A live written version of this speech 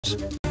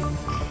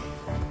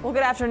Well,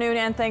 good afternoon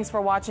and thanks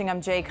for watching.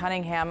 I'm Jay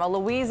Cunningham. A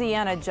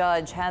Louisiana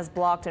judge has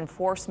blocked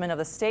enforcement of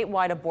the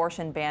statewide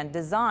abortion ban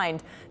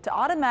designed to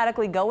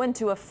automatically go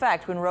into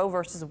effect when Roe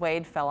v.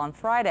 Wade fell on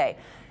Friday.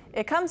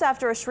 It comes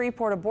after a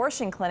Shreveport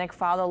abortion clinic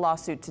filed a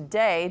lawsuit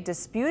today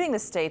disputing the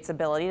state's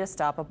ability to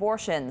stop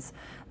abortions.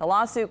 The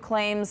lawsuit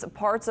claims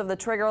parts of the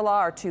trigger law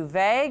are too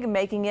vague,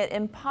 making it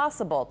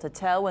impossible to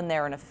tell when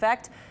they're in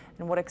effect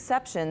and what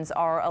exceptions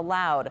are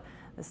allowed.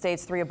 The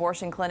state's 3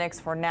 abortion clinics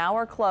for now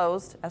are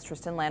closed, as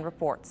Tristan Land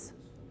reports.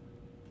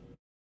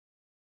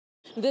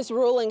 This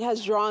ruling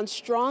has drawn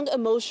strong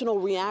emotional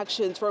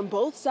reactions from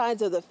both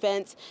sides of the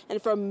fence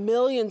and from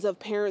millions of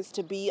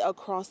parents-to-be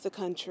across the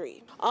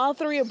country. All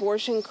 3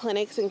 abortion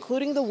clinics,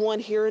 including the one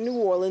here in New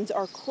Orleans,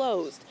 are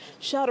closed,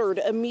 shuttered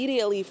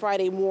immediately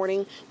Friday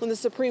morning when the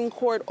Supreme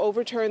Court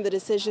overturned the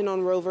decision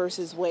on Roe v.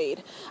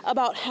 Wade.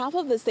 About half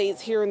of the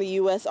states here in the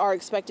U.S. are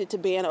expected to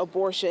ban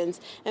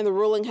abortions, and the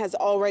ruling has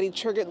already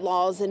triggered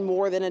laws in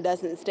more than a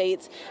dozen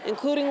states,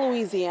 including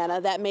Louisiana,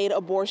 that made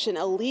abortion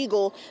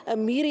illegal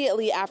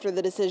immediately after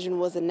the decision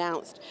was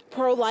announced.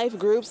 Pro-life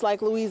groups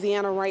like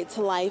Louisiana Right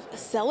to Life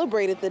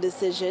celebrated the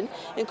decision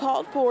and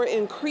called for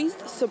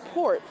increased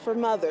support for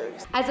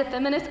mothers. As a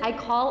feminist, I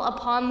call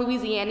upon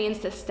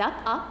Louisianians to step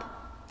up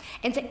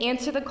and to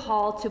answer the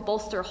call to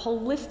bolster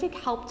holistic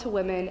help to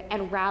women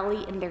and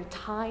rally in their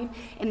time,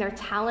 in their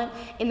talent,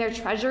 in their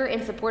treasure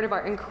in support of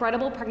our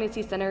incredible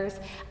pregnancy centers,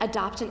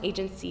 adoption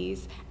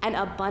agencies, and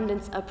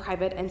abundance of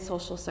private and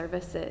social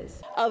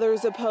services.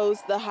 Others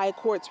oppose the High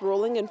Court's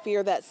ruling and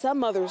fear that some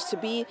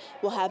mothers-to-be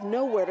will have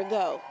nowhere to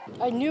go.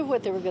 I knew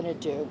what they were going to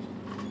do,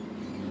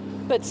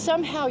 but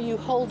somehow you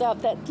hold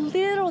out that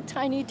little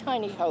tiny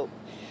hope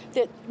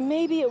that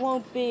maybe it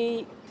won't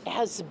be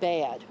as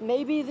bad.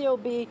 Maybe there'll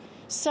be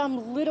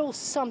some little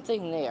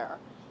something there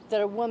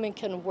that a woman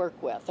can work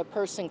with, a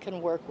person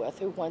can work with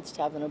who wants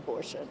to have an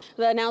abortion.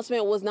 The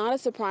announcement was not a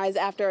surprise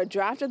after a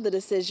draft of the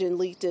decision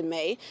leaked in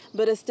May,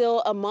 but is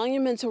still a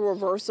monumental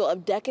reversal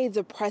of decades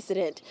of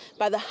precedent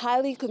by the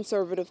highly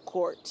conservative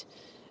court.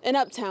 In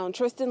Uptown,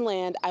 Tristan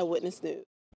Land, Eyewitness News.